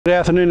Good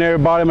afternoon,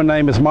 everybody. My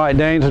name is Mike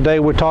Daniels. Today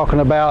we're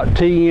talking about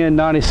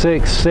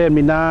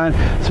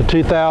TN9679. It's a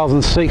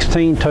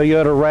 2016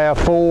 Toyota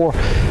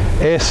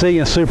Rav4 SC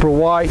in super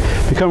white.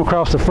 If you come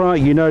across the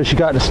front, you notice you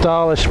got the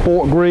stylish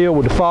sport grille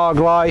with the fog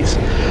lights.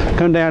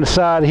 Come down the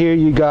side here,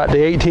 you got the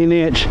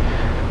 18-inch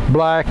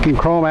black and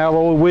chrome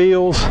alloy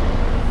wheels.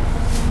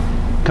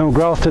 Come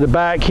across to the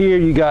back here,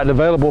 you got the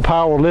available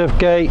power lift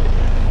gate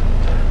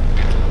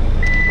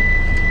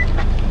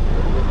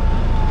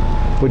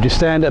with your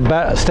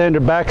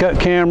standard backup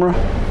camera.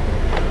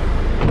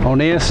 On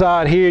the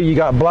inside here, you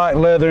got black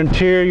leather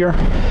interior.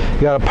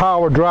 You got a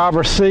power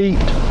driver seat.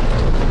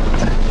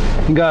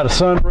 You got a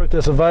sunroof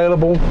that's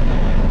available.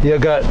 You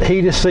got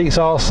heated seats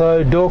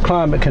also, dual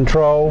climate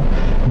control,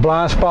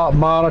 blind spot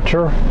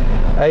monitor,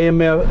 AM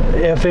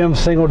FM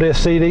single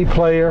disc CD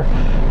player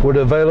with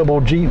available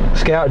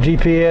Scout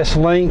GPS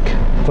link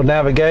for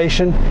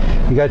navigation.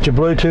 You got your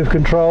Bluetooth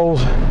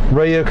controls,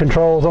 radio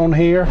controls on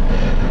here.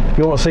 If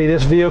you want to see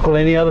this vehicle or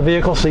any other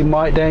vehicle, see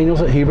Mike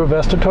Daniels at Hubert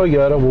Vester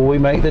Toyota, where we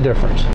make the difference.